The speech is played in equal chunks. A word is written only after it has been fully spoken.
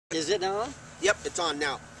Is it on? Yep, it's on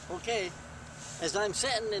now. Okay. As I'm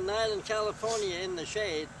sitting in Island, California in the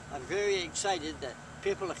shade, I'm very excited that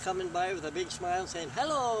people are coming by with a big smile saying,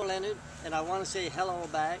 "Hello, Leonard," and I want to say hello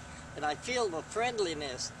back, and I feel the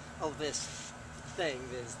friendliness of this thing.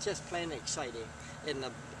 It's just plain exciting. And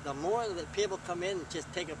the more that people come in and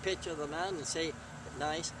just take a picture of the mountain and say,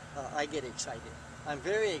 "Nice," I get excited. I'm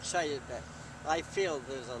very excited that I feel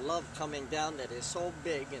there's a love coming down that is so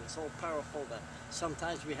big and so powerful that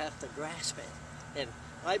sometimes we have to grasp it. And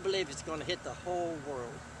I believe it's going to hit the whole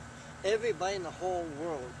world. Everybody in the whole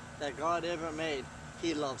world that God ever made,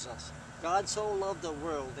 He loves us. God so loved the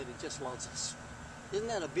world that He just loves us. Isn't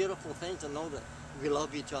that a beautiful thing to know that we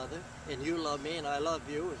love each other, and you love me and I love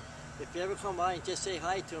you? And if you ever come by and just say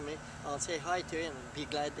hi to me, I'll say hi to you and be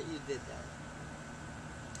glad that you did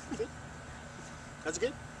that. Good. That's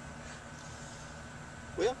good.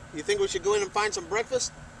 Well, you think we should go in and find some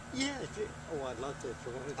breakfast? Yeah. I'd love to if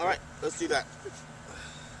you wanted to. All right, let's do that.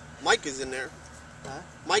 Mike is in there. Huh?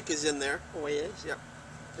 Mike is in there. Oh, he is? Yep.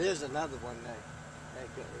 There's another one there.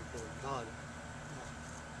 God.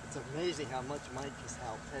 It's amazing how much Mike has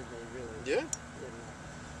helped, hasn't he, really? Yeah.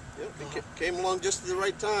 Yep. He came along just at the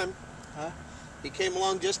right time. Huh? He came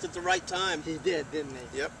along just at the right time. He did, didn't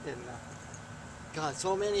he? Yep. And, God,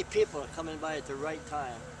 so many people are coming by at the right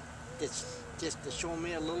time. It's just to show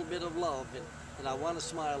me a little bit of love, and I want to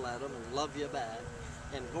smile at them and love you back.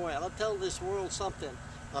 And boy, I'll tell this world something.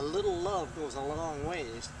 A little love goes a long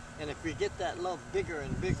ways, and if we get that love bigger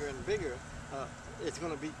and bigger and bigger, it's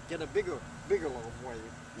going to get a bigger love wave.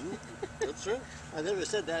 That's true. I never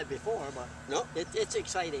said that before, but no, it's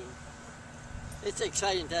exciting. It's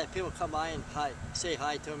exciting to have people come by and say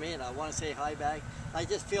hi to me, and I want to say hi back. I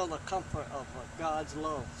just feel the comfort of God's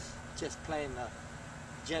love, just plain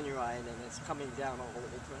genuine, and it's coming down all over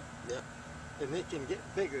me. Yeah. And it can get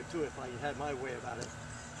bigger too if I had my way about it.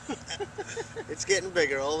 It's getting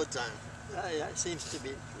bigger all the time. Yeah, it seems to be.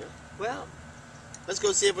 Yeah. Well, let's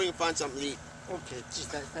go see if we can find something to eat. Okay,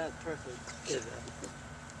 that's perfect.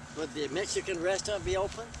 Would the Mexican restaurant be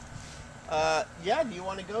open? Yeah, do you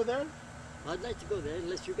want to go there? I'd like to go there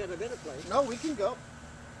unless you got a better place. No, we can go.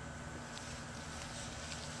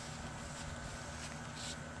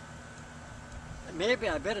 Maybe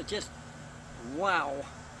I better just, wow.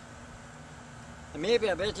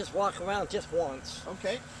 Maybe I better just walk around just once.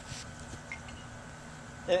 Okay.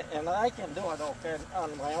 And I can do it okay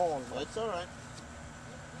on my own. That's all right.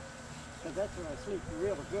 Because that's when I sleep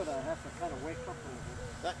real good. I have to kind of wake up a little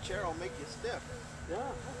bit. That chair will make you stiff.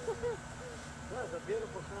 Yeah. That was a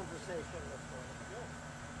beautiful conversation.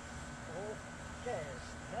 Okay.